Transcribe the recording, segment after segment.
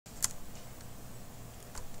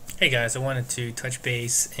Hey guys, I wanted to touch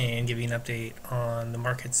base and give you an update on the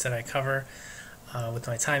markets that I cover with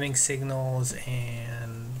my timing signals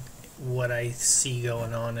and what I see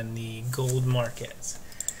going on in the gold markets.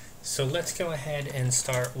 So let's go ahead and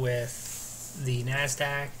start with the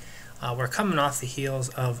NASDAQ. We're coming off the heels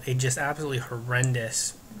of a just absolutely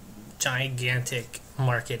horrendous, gigantic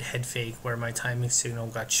market head fake where my timing signal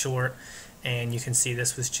got short, and you can see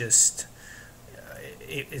this was just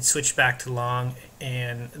it switched back to long,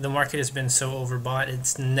 and the market has been so overbought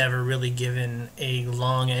it's never really given a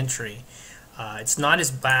long entry. It's not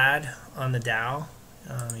as bad on the Dow.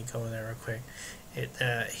 Let me go there real quick.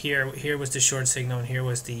 Here was the short signal, and here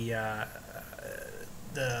was the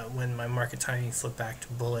when my market timing flipped back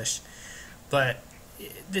to bullish. But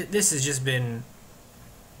this has just been,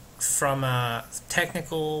 from a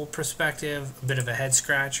technical perspective, a bit of a head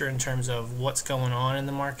scratcher in terms of what's going on in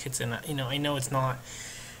the markets. And I know it's not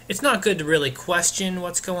good to really question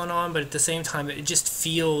what's going on, but at the same time it just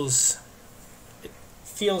feels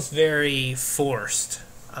very forced,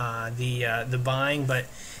 the buying. But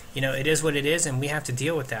it is what it is, and we have to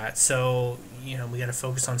deal with that. So we got to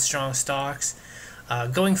focus on strong stocks.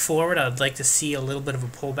 Going forward, I'd like to see a little bit of a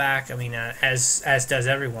pullback. I mean, as does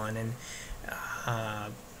everyone, and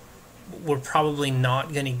we're probably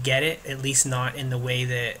not going to get it, at least not in the way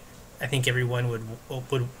that I think everyone would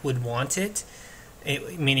want it,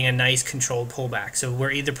 meaning a nice controlled pullback. So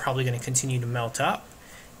we're either probably going to continue to melt up,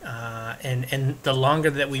 and the longer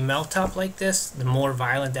that we melt up like this, the more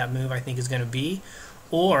violent that move I think is going to be,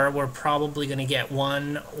 or we're probably going to get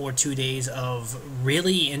 1 or 2 days of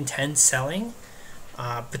really intense selling,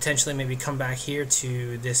 potentially maybe come back here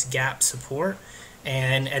to this gap support.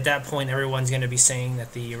 And at that point, everyone's going to be saying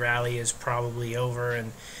that the rally is probably over,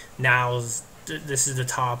 and now this is the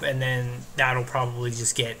top, and then that'll probably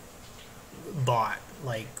just get bought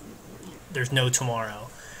like there's no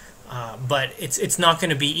tomorrow. But it's not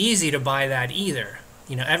going to be easy to buy that either.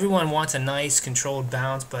 Everyone wants a nice controlled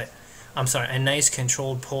bounce, but a nice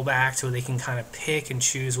controlled pullback so they can kind of pick and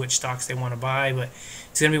choose which stocks they want to buy. But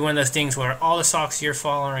it's going to be one of those things where all the stocks you're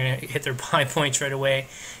following are going to hit their buy points right away,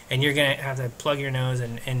 and you're going to have to plug your nose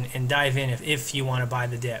and dive in if you want to buy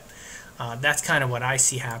the dip. That's kind of what I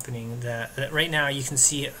see happening. Right now you can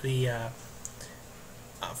see the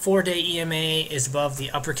 4-day EMA is above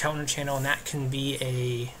the upper counter channel, and that can be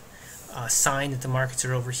a sign that the markets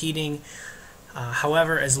are overheating.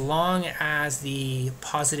 However, as long as the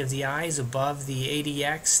positive DI is above the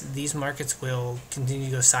ADX, these markets will continue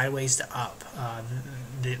to go sideways to up.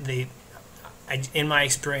 In my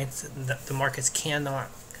experience, the markets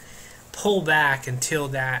cannot pull back until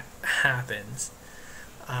that happens.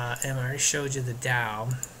 And I already showed you the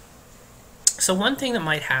Dow. So one thing that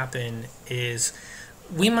might happen is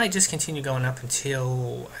we might just continue going up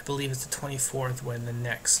until, I believe it's the 24th, when the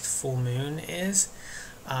next full moon is.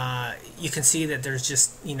 You can see that there's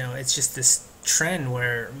just, it's just this trend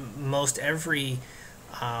where most every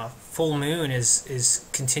full moon is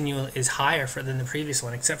higher than the previous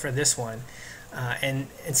one, except for this one. And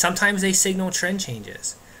sometimes they signal trend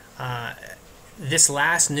changes. This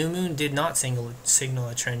last new moon did not signal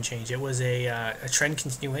a trend change. It was a trend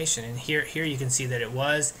continuation, and here you can see that it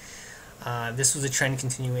was. This was a trend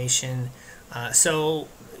continuation. So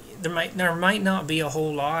there might not be a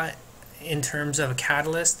whole lot in terms of a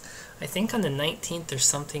catalyst. I think on the 19th there's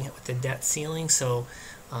something with the debt ceiling. So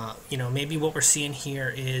maybe what we're seeing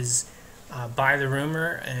here is buy the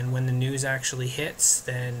rumor, and when the news actually hits,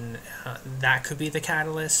 then that could be the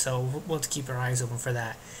catalyst. So we'll have to keep our eyes open for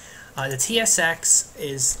that. The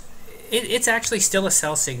TSX it's actually still a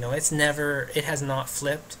sell signal. It has not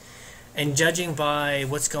flipped, and judging by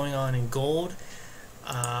what's going on in gold,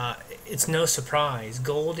 it's no surprise.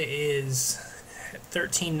 Gold is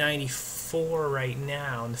 1394 right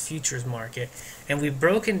now in the futures market, and we've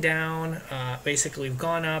broken down. Basically, we've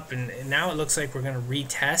gone up, and now it looks like we're going to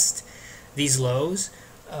retest these lows.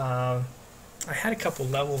 I had a couple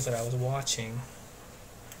levels that I was watching,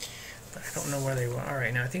 but I don't know where they are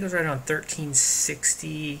right now. I think it was right on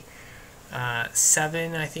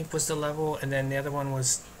 1367, I think was the level, and then the other one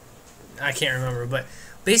was, I can't remember, but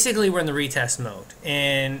basically we're in the retest mode.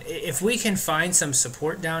 And if we can find some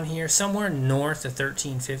support down here somewhere north of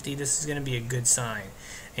 1350, this is going to be a good sign,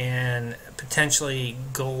 and potentially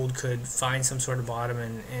gold could find some sort of bottom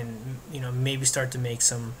and maybe start to make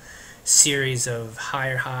some series of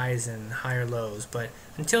higher highs and higher lows. But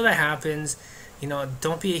until that happens,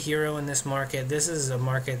 don't be a hero in this market. This is a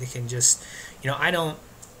market that can just, I don't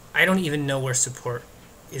even know where support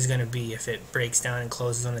is going to be if it breaks down and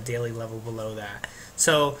closes on a daily level below that.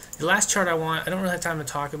 So the last chart I don't really have time to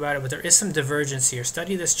talk about it, but there is some divergence here.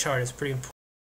 Study this chart. It's pretty important.